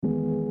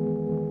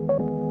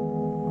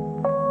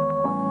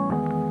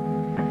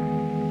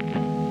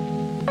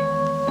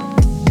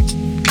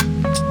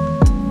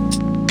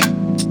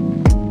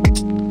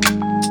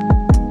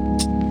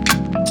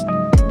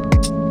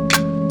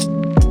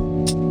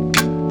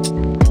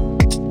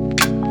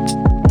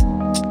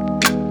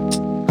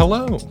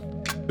Hello,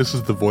 this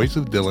is the voice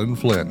of Dylan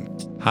Flynn,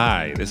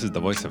 Hi, this is the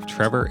voice of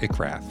Trevor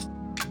Ickrath.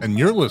 and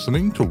you're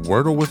listening to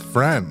Wordle with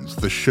Friends,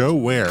 the show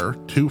where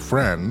two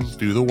friends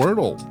do the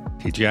Wordle.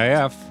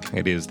 TGIF,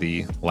 it is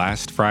the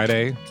last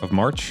Friday of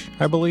March,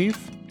 I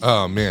believe.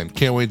 Oh man,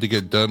 can't wait to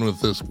get done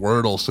with this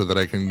Wordle so that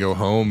I can go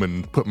home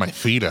and put my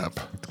feet up.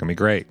 It's going to be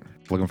great.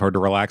 Looking forward to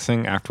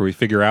relaxing after we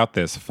figure out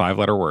this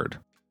 5-letter word.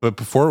 But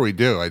before we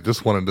do, I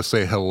just wanted to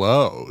say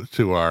hello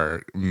to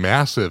our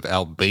massive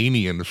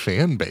Albanian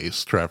fan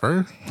base,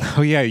 Trevor.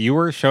 Oh yeah, you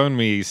were showing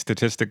me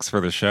statistics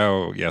for the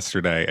show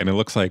yesterday, and it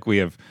looks like we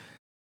have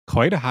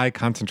quite a high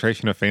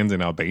concentration of fans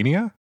in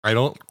Albania. I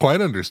don't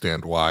quite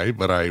understand why,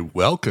 but I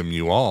welcome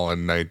you all.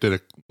 And I did a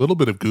little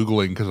bit of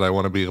Googling because I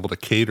want to be able to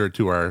cater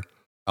to our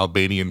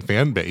Albanian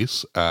fan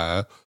base.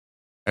 And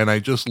I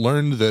just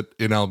learned that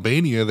in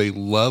Albania, they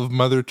love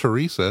Mother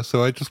Teresa.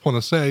 So I just want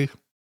to say,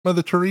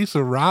 Mother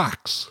Teresa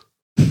rocks.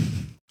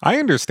 I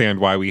understand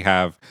why we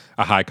have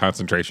a high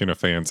concentration of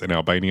fans in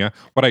Albania.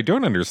 What I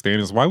don't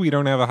understand is why we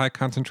don't have a high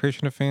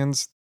concentration of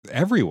fans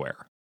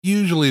everywhere.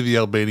 Usually the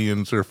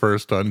Albanians are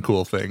first on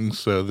cool things,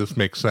 so this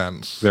makes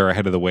sense. They're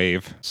ahead of the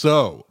wave. So,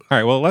 All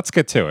right, well, let's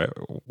get to it.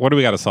 What do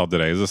we got to solve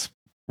today? Is this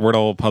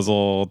Wordle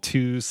puzzle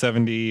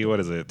 270, what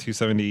is it,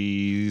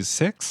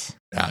 276?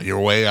 now you're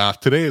way off.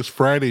 Today is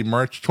Friday,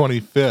 March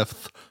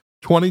 25th,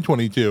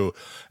 2022,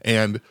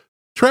 and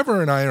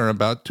Trevor and I are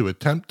about to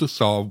attempt to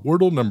solve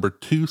Wordle number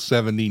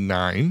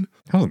 279.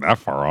 That wasn't that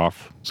far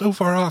off. So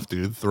far off,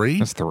 dude. Three?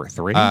 That's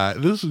three.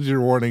 This is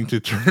your warning to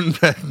turn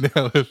back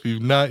now if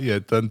you've not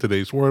yet done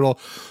today's Wordle,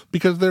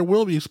 because there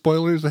will be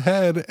spoilers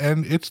ahead,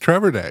 and it's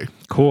Trevor Day.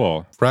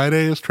 Cool.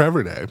 Friday is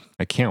Trevor Day.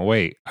 I can't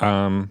wait.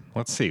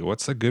 Let's see.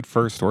 What's a good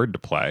first word to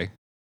play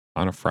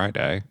on a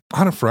Friday?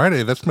 On a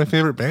Friday, that's my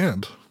favorite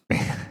band.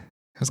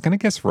 I was going to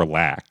guess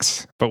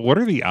relax, but what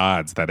are the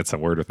odds that it's a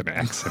word with an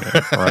X in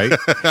it, right?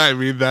 I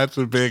mean, that's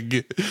a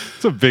big...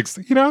 It's a big,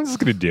 I'm just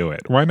going to do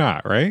it. Why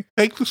not, right?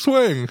 Take the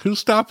swing. Who's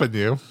stopping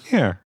you?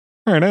 Yeah.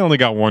 All right, I only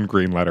got one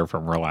green letter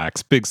from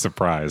relax. Big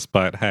surprise,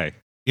 but hey.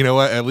 You know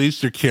what? At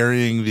least you're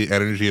carrying the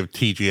energy of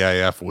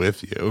TGIF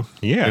with you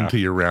into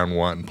your round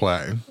one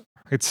play.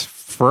 It's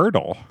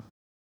fertile.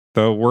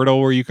 The Wordle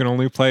where you can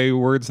only play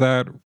words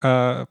that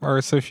are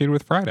associated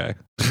with Friday.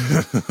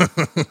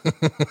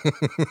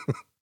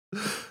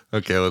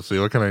 Okay, let's see.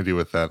 What can I do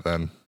with that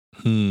then?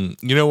 You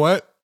know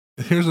what?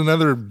 Here's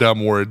another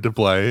dumb word to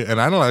play, and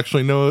I don't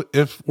actually know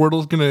if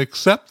Wordle's going to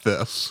accept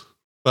this.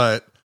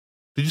 But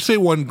did you say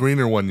one green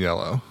or one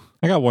yellow?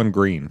 I got one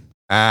green.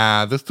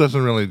 This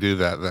doesn't really do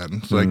that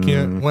then. So I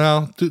can't.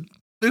 Well,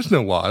 there's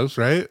no laws,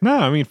 right? No,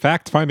 I mean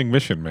fact-finding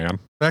mission, man.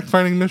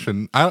 Fact-finding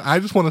mission. I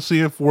just want to see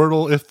if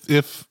Wordle,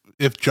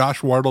 if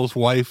Josh Wardle's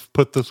wife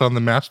put this on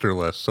the master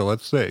list. So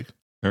let's see.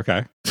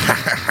 Okay.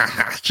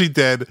 She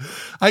did.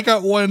 I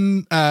got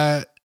one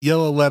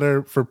yellow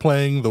letter for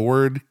playing the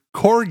word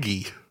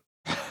corgi.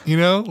 You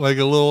know, like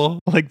a little...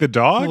 Like the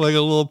dog? Like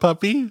a little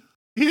puppy?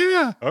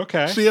 Yeah.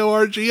 Okay.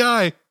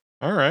 Corgi.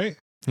 All right.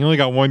 You only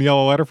got one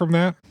yellow letter from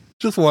that?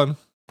 Just one.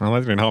 Well,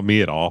 that didn't help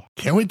me at all.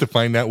 Can't wait to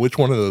find out which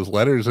one of those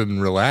letters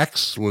in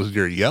relax was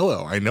your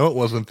yellow. I know it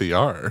wasn't the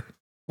R.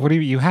 What do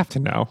you have to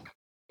know?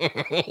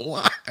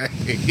 Why?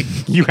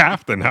 You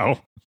have to know.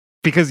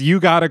 Because you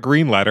got a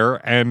green letter,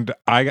 and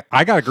I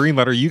got a green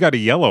letter, you got a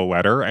yellow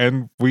letter,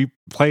 and we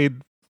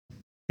played...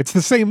 It's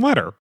the same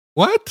letter.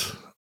 What?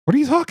 What are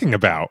you talking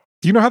about?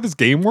 Do you know how this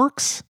game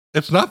works?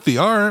 It's not the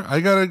R. I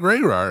got a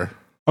gray R.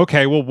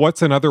 Okay, well,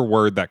 what's another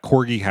word that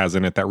corgi has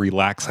in it that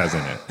relax has in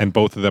it? And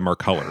both of them are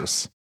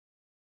colors.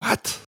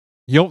 What?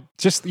 You'll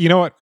just, you know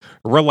what?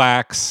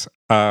 Relax,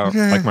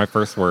 like my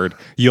first word.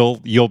 You'll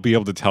be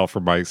able to tell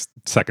from my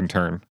second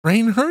turn.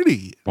 Brain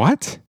hurty.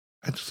 What?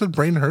 I just said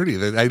brain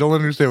hurty. I don't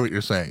understand what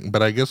you're saying,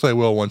 but I guess I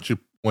will once you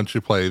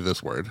play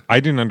this word. I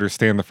didn't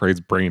understand the phrase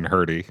brain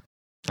hurty.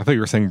 I thought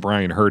you were saying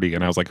Brian Hurdy,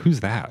 and I was like,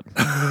 who's that?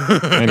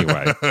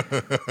 Anyway,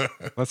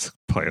 let's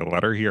play a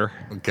letter here.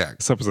 Okay.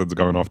 This episode's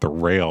going off the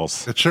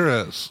rails. It sure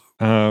is.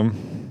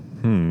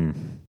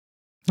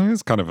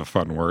 It's kind of a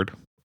fun word.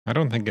 I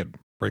don't think it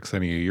breaks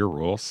any of your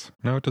rules.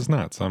 No, it does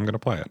not, so I'm going to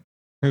play it.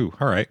 Ooh,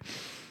 all right.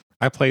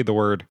 I played the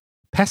word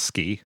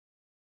pesky,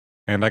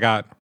 and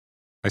I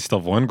still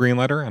have one green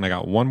letter, and I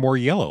got one more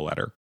yellow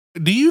letter.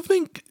 Do you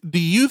think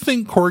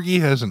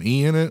corgi has an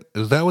E in it?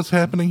 Is that what's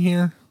happening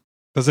here?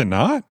 Does it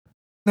not?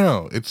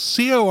 No, it's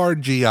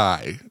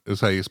corgi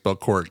is how you spell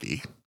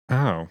corgi.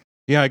 Oh.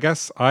 Yeah, I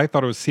guess I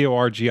thought it was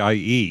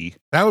corgie.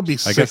 That would be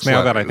 6 I guess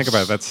now letters. that I think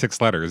about it, that's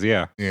 6 letters,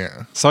 yeah.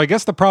 Yeah. So I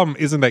guess the problem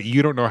isn't that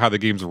you don't know how the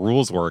game's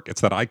rules work,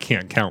 it's that I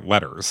can't count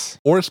letters.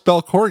 Or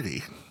spell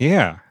corgi.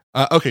 Yeah.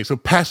 Okay, so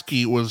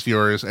pesky was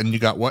yours, and you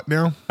got what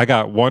now? I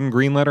got one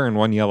green letter and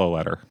one yellow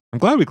letter. I'm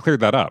glad we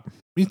cleared that up.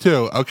 Me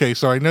too. Okay,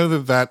 so I know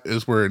that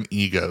is where an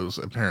E goes,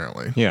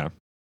 apparently. Yeah.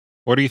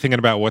 What are you thinking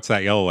about? What's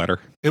that yellow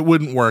letter? It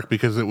wouldn't work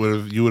because you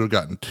would have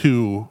gotten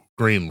 2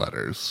 green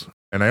letters.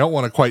 And I don't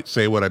want to quite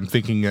say what I'm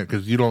thinking yet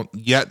because you don't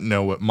yet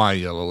know what my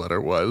yellow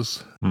letter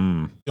was.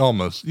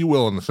 Almost. You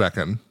will in a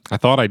second. I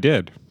thought I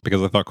did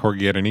because I thought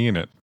corgi had an E in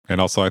it. And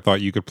also, I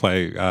thought you could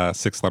play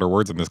 6-letter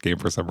words in this game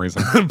for some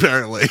reason.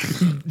 Apparently.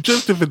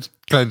 Just if it's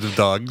kinds of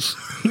dogs.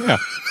 Yeah.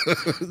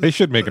 They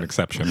should make an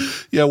exception.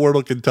 Yeah,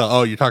 Wordle can tell.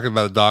 Oh, you're talking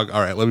about a dog?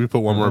 All right, let me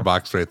put one more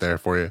box right there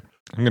for you.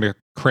 I'm going to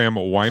cram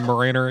a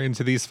Weimaraner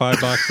into these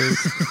 5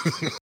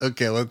 boxes.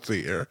 Okay, let's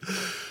see here.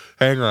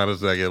 Hang on a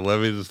second.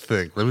 Let me just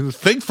think. Let me just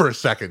think for a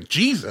second.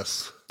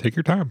 Jesus. Take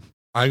your time.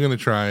 I'm going to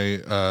try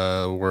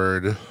a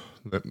word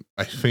that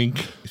I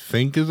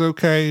think is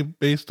okay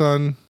based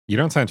on... You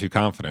don't sound too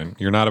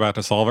confident. You're not about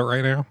to solve it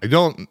right now?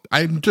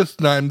 I'm just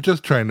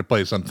trying to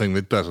play something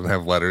that doesn't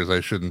have letters I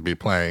shouldn't be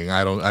playing.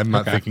 I'm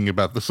not thinking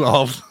about the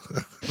solve.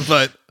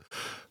 But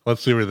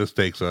let's see where this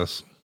takes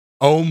us.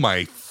 Oh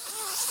my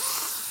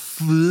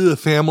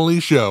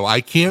family show.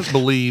 I can't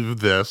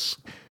believe this.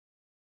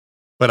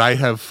 But I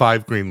have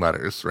 5 green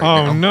letters right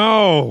now. Oh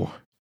no.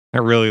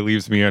 That really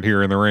leaves me out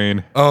here in the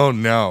rain. Oh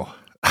no.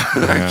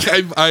 Yeah.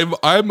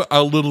 I'm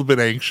a little bit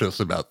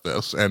anxious about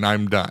this, and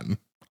I'm done.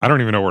 I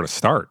don't even know where to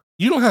start.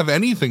 You don't have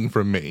anything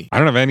from me. I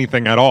don't have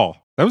anything at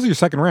all. That was your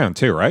second round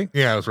too, right?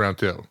 Yeah, it was round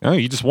 2. Oh,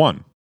 you just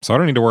won. So I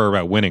don't need to worry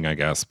about winning, I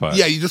guess. But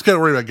yeah, you just got to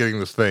worry about getting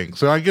this thing.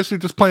 So I guess you're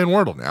just playing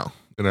Wordle now,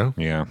 you know?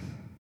 Yeah.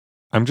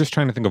 I'm just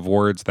trying to think of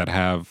words that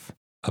have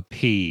a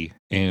P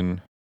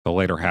in the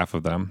later half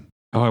of them.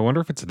 Oh, I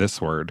wonder if it's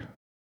this word.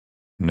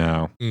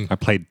 No. I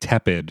played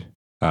tepid,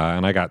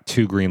 and I got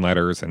 2 green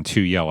letters and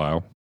 2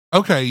 yellow.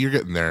 Okay, you're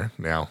getting there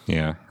now.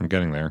 Yeah, I'm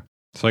getting there.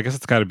 So I guess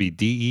it's got to be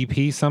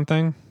DEP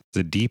something.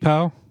 Is it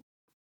depot?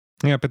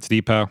 Yep, it's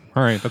depot.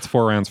 All right, that's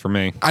 4 rounds for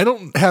me. I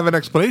don't have an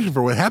explanation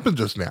for what happened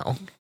just now.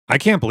 I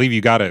can't believe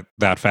you got it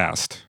that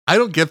fast. I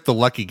don't get the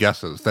lucky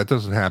guesses. That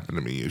doesn't happen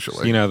to me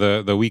usually. You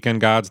know, the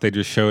weekend gods, they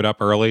just showed up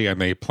early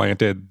and they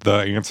planted the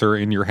answer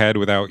in your head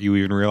without you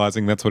even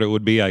realizing that's what it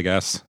would be, I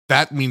guess.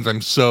 That means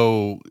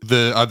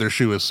the other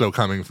shoe is so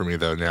coming for me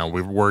though now.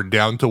 We're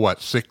down to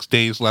 6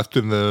 days left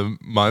in the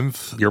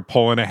month? You're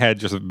pulling ahead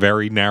just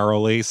very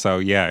narrowly. So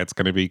yeah, it's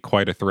going to be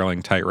quite a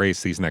thrilling tight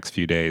race these next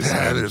few days.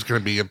 Yeah, there's going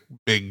to be a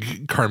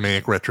big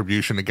karmic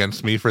retribution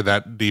against me for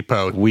that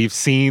depot. We've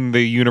seen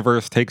the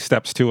universe take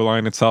steps to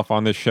align itself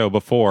on this show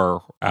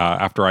before,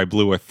 after I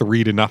blew a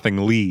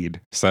 3-0 lead.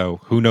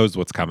 So who knows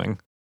what's coming?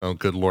 Oh,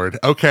 good Lord.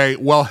 Okay,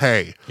 well,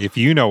 hey. If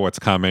you know what's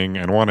coming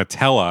and want to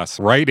tell us,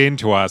 write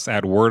into us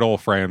at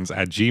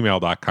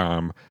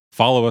wordlefriends@gmail.com.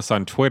 Follow us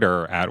on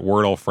Twitter at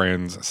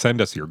wordlefriends. Send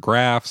us your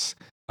graphs.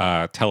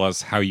 Tell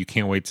us how you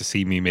can't wait to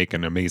see me make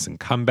an amazing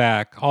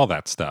comeback. All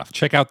that stuff.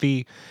 Check out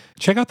the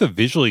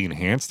visually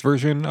enhanced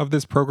version of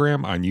this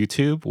program on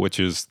YouTube, which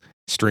is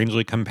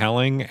strangely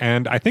compelling.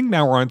 And I think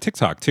now we're on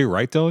TikTok too,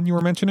 right, Dylan? You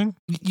were mentioning?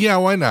 Yeah,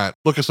 why not?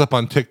 Look us up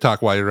on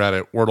TikTok while you're at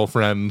it. Wordle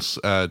Friends,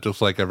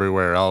 just like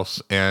everywhere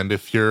else. And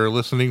if you're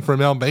listening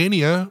from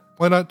Albania,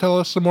 why not tell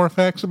us some more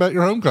facts about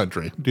your home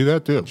country? Do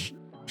that too.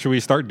 Should we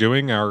start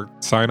doing our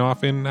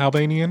sign-off in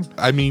Albanian?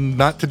 I mean,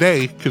 not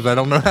today, because I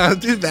don't know how to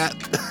do that.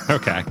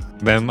 Okay.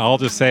 Then I'll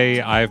just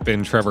say I've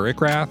been Trevor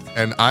Ickrath.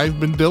 And I've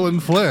been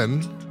Dylan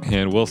Flynn.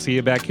 And we'll see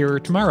you back here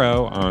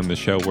tomorrow on the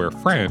show where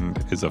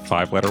friend is a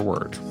 5-letter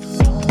word.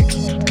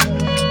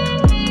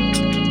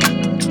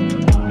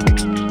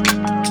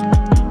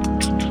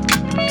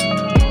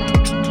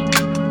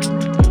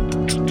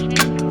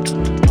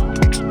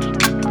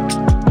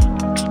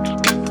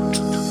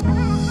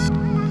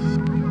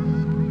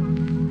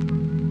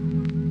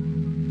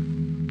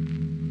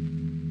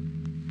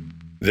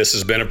 This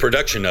has been a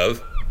production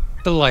of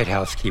The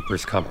Lighthouse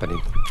Keepers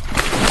Company.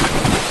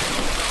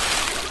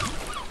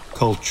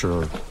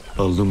 Culture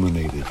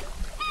illuminated.